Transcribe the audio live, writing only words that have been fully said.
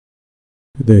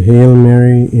The Hail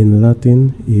Mary in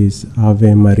Latin is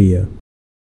Ave Maria.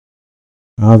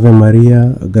 Ave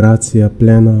Maria, gratia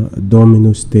plena,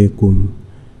 Dominus tecum,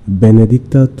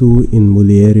 benedicta tu in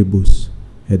mulieribus,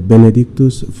 et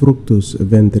benedictus fructus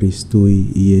ventris tui,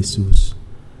 Iesus.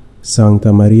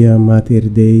 Sancta Maria, Mater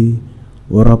Dei,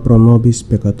 ora pro nobis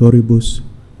peccatoribus,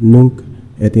 nunc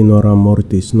et in hora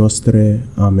mortis nostrae.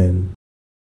 Amen.